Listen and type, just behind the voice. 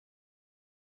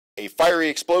A fiery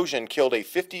explosion killed a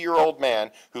 50-year-old man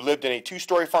who lived in a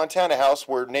two-story Fontana house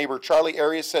where neighbor Charlie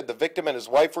Arias said the victim and his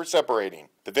wife were separating.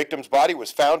 The victim's body was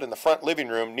found in the front living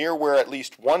room near where at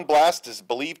least one blast is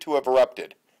believed to have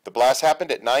erupted. The blast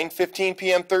happened at 9:15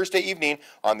 p.m. Thursday evening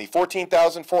on the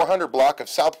 14,400 block of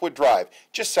Southwood Drive,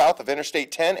 just south of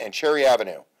Interstate 10 and Cherry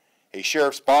Avenue. A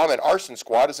sheriff's bomb and arson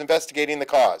squad is investigating the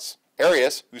cause.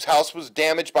 Arias, whose house was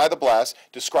damaged by the blast,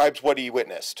 describes what he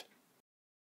witnessed.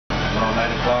 Around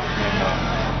 9 o'clock,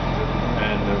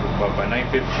 and by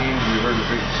 9:15 we heard a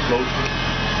big explosion,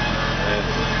 and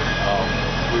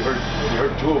we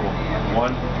heard two of them.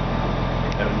 One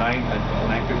at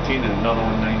 9:15 and another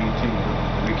one at 9:18.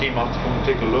 We came out to come and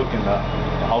take a look, and the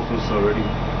house was already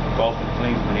engulfed in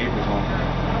flames. My neighbor's home.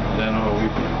 And then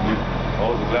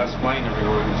all the glass flying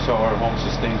everywhere. We saw our home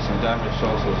sustain some damage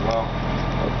also as well.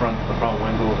 The front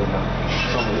windows and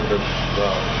some of the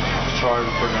charred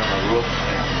burning on the roof.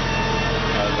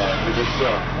 And it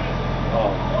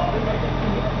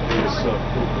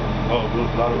was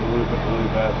a lot of really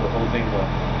bad. The whole thing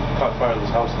caught fire at this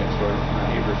house next door, my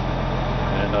neighbors.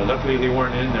 And luckily they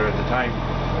weren't in there at the time.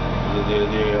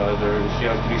 She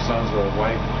has 3 sons, a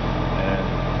wife, and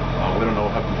we don't know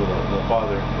what happened to the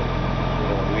father.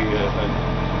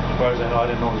 As far as I know, I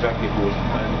didn't know exactly who was.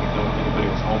 I didn't know if anybody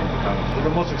was home at the time.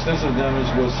 The most extensive damage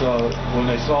was when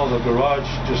I saw the garage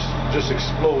just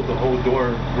explode. The whole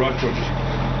garage door just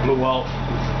blew out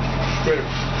straight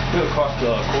across the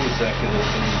cul-de-sac, and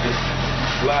just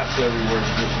glass everywhere,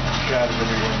 just shattered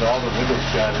everywhere. All the windows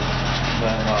shattered.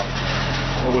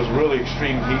 And it was really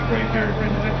extreme heat right here.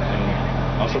 And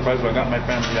I was surprised when I got my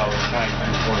family out in time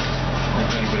before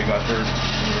anybody got hurt.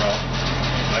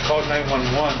 I called 911.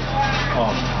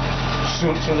 As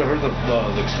soon as I heard the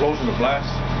explosion, the blast,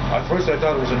 at first I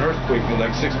thought it was an earthquake,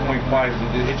 like 6.5.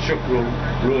 It shook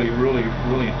really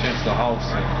intense, the house.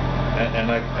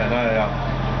 And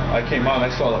I came out and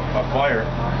I saw a fire,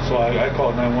 so I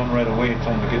called 911 right away and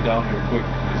told them to get down here quick.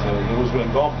 So it was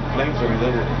engulfed in flames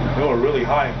everywhere. They were really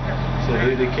high, so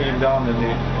they came down and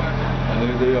they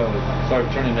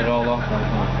started turning it all off.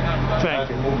 I had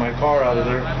to move my car out of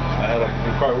there. I had a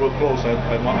car real close. I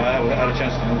had a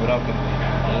chance to move it up, and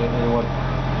I didn't know what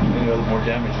any other more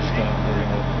damage is going to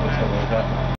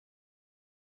happen.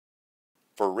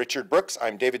 For Richard Brooks,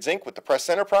 I'm David Zink with the Press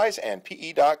Enterprise and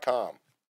PE.com.